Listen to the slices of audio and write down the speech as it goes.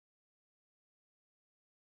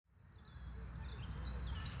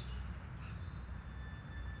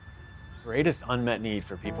Greatest unmet need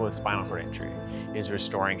for people with spinal cord injury is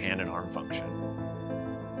restoring hand and arm function.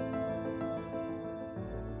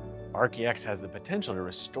 ARC-EX has the potential to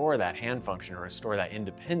restore that hand function or restore that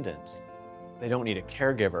independence. They don't need a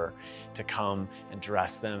caregiver to come and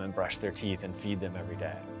dress them and brush their teeth and feed them every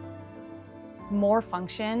day. More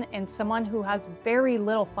function in someone who has very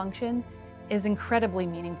little function is incredibly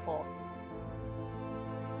meaningful.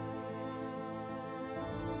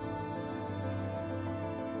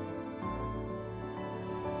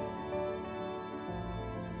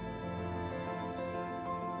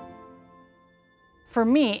 For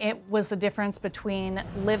me, it was the difference between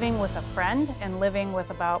living with a friend and living with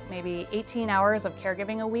about maybe 18 hours of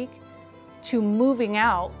caregiving a week to moving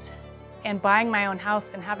out and buying my own house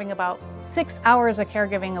and having about 6 hours of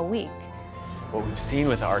caregiving a week. What we've seen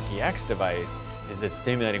with the ARC-EX device is that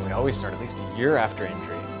stimulating, we always start at least a year after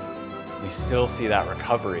injury. We still see that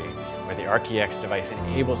recovery where the ARC-EX device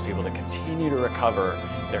enables people to continue to recover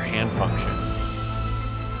their hand function.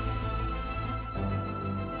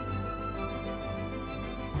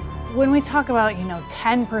 When we talk about,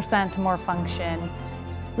 10% more function,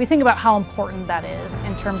 we think about how important that is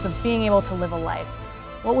in terms of being able to live a life.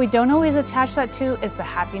 What we don't always attach that to is the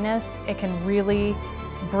happiness it can really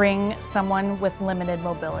bring someone with limited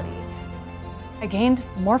mobility. I gained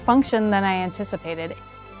more function than I anticipated.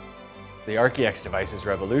 The ARC-EX device is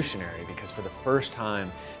revolutionary because for the first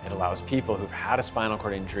time, it allows people who've had a spinal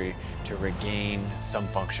cord injury to regain some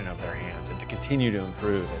function of their hands and to continue to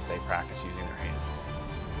improve as they practice using their hands.